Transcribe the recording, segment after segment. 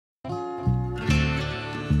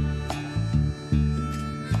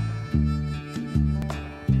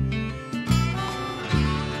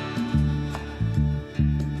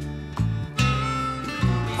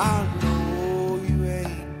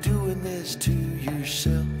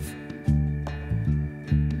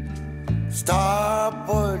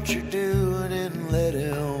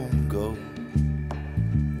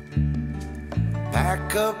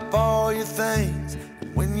Pack up all your things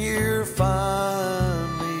when you're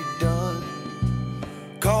finally done.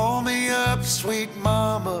 Call me up, sweet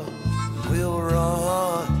mama, we'll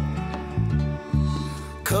run.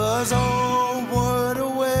 'Cause oh, what a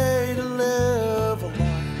way to live a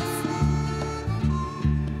life,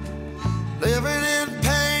 living in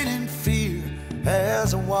pain and fear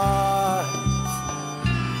as a wife.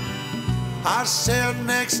 I said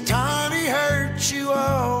next time he hurts you,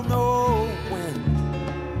 I'll know when.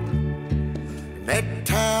 And that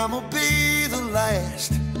time will be the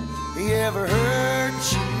last he ever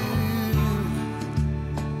hurt you.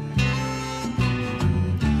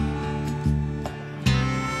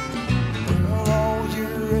 Well, all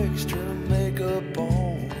your extra makeup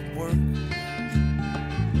on work,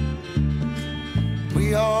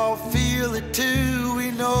 we all feel it too,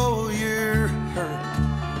 we know you're hurt.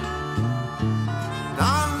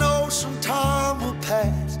 I know some time will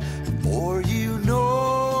pass before you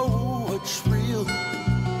know what's real.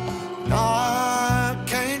 I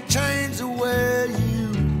can't change the way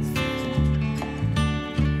you feel,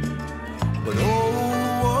 but oh,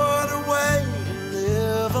 what a way to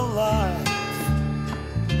live a life,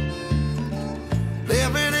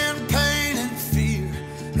 living in pain and fear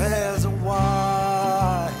as a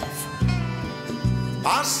wife.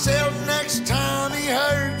 I said next time he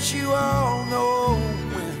hurts you, I'll know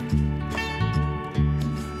when.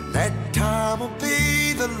 And that time will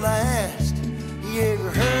be the last he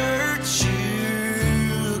ever hurts you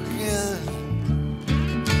again.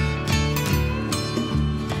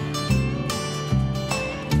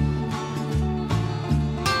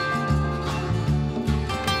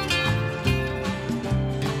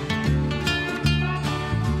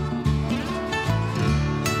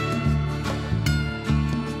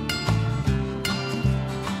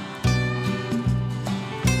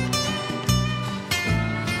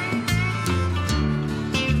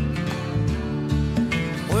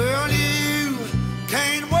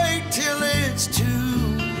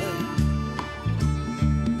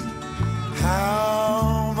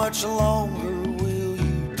 How much longer will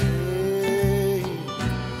you take?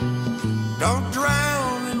 Don't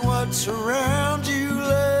drown in what's around you,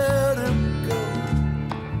 let him go.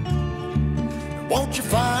 And won't you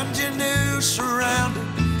find your new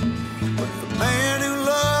surroundings with the man who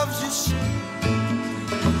loves you so?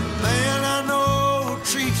 The man I know will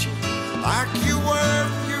treat you like you're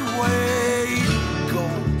worth your weight in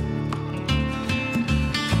gold.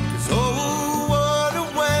 'Cause oh,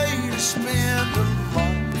 spend a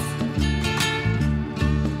life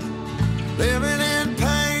living in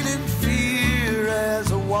pain and fear as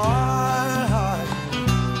a wife.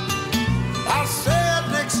 I said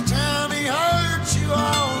next time he hurts you,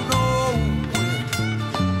 I'll know when.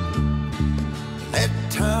 That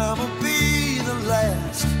time will be the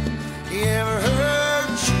last he ever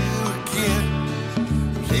hurts you again.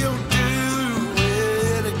 He'll do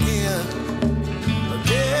it again,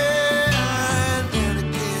 again.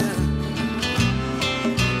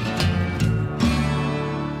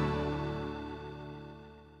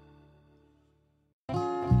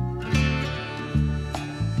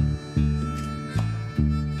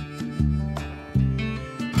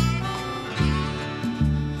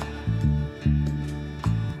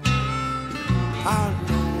 I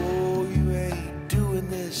know you ain't doing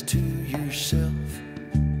this to yourself.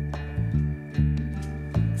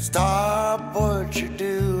 Stop what you're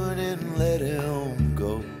doing and let him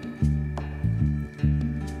go.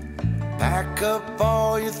 Pack up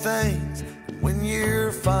all your things when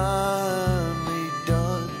you're finally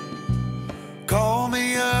done. Call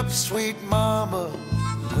me up, sweet mama,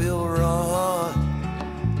 we'll run.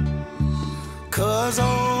 'Cause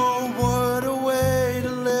oh, what a way to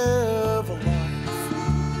live a life,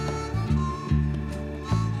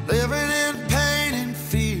 living in pain and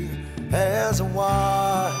fear as a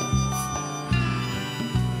wife.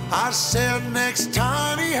 I said next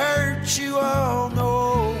time he hurts you, I'll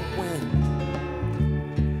know when.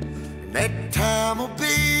 And that time will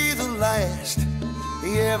be the last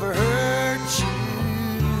he ever hurts you.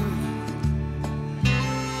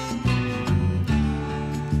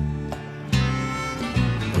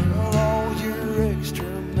 Well, all your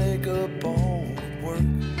extra makeup on work,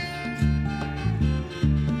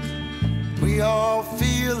 we all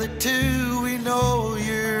feel it too, we know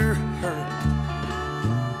you're hurt.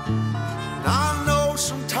 I know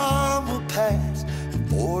some time will pass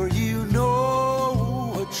before you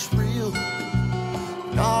know what's real.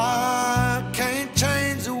 I can't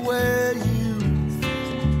change the way you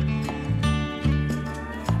feel,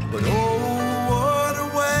 but oh, what a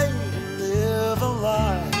way to live a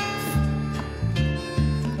life,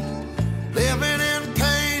 living in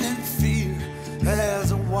pain and fear as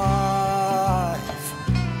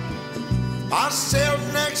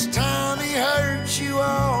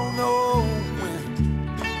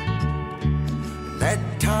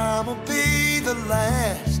the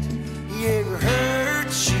last he ever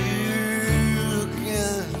hurt you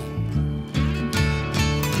again.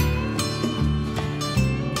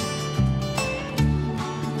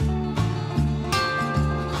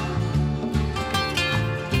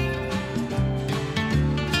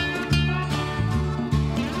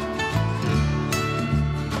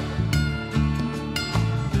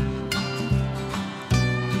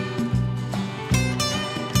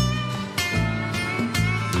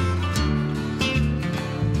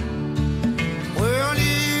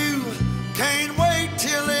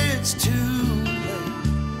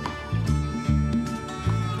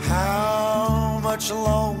 Much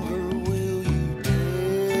longer will you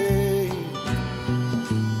take?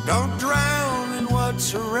 Don't drown in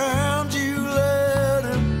what's around you, let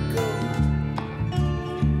it go.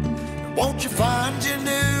 Won't you find your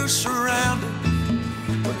new surroundings?